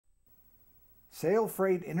Sail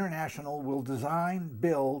Freight International will design,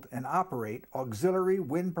 build, and operate auxiliary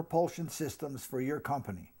wind propulsion systems for your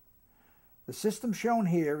company. The system shown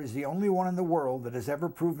here is the only one in the world that has ever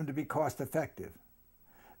proven to be cost-effective.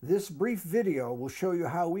 This brief video will show you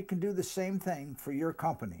how we can do the same thing for your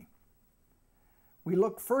company. We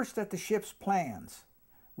look first at the ship's plans.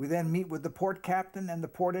 We then meet with the port captain and the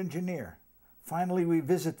port engineer. Finally, we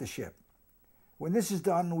visit the ship. When this is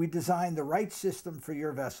done, we design the right system for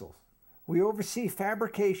your vessels. We oversee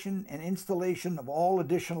fabrication and installation of all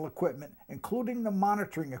additional equipment, including the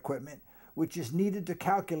monitoring equipment, which is needed to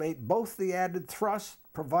calculate both the added thrust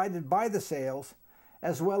provided by the sails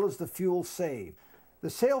as well as the fuel saved. The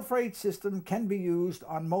Sail Freight system can be used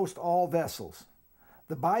on most all vessels.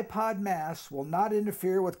 The bipod mast will not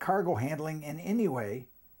interfere with cargo handling in any way,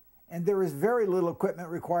 and there is very little equipment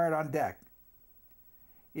required on deck.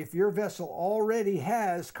 If your vessel already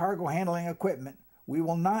has cargo handling equipment, we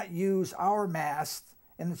will not use our masts,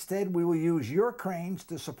 and instead we will use your cranes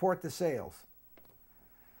to support the sails.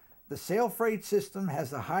 The Sail Freight system has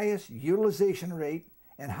the highest utilization rate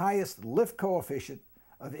and highest lift coefficient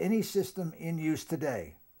of any system in use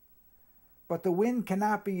today. But the wind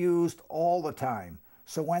cannot be used all the time,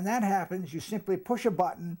 so when that happens, you simply push a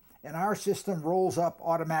button and our system rolls up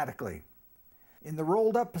automatically. In the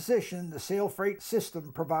rolled up position, the Sail Freight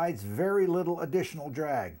system provides very little additional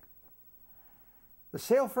drag. The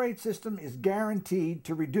Sail Freight system is guaranteed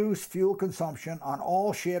to reduce fuel consumption on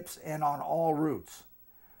all ships and on all routes.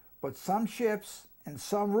 But some ships and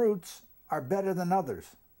some routes are better than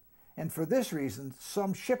others. And for this reason,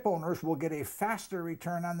 some ship owners will get a faster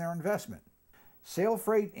return on their investment. Sail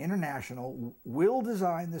Freight International will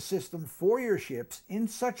design the system for your ships in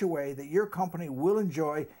such a way that your company will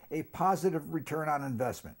enjoy a positive return on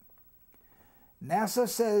investment. NASA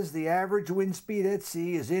says the average wind speed at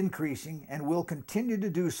sea is increasing and will continue to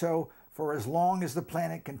do so for as long as the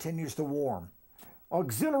planet continues to warm.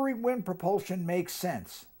 Auxiliary wind propulsion makes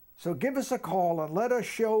sense. So give us a call and let us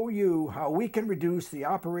show you how we can reduce the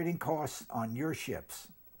operating costs on your ships.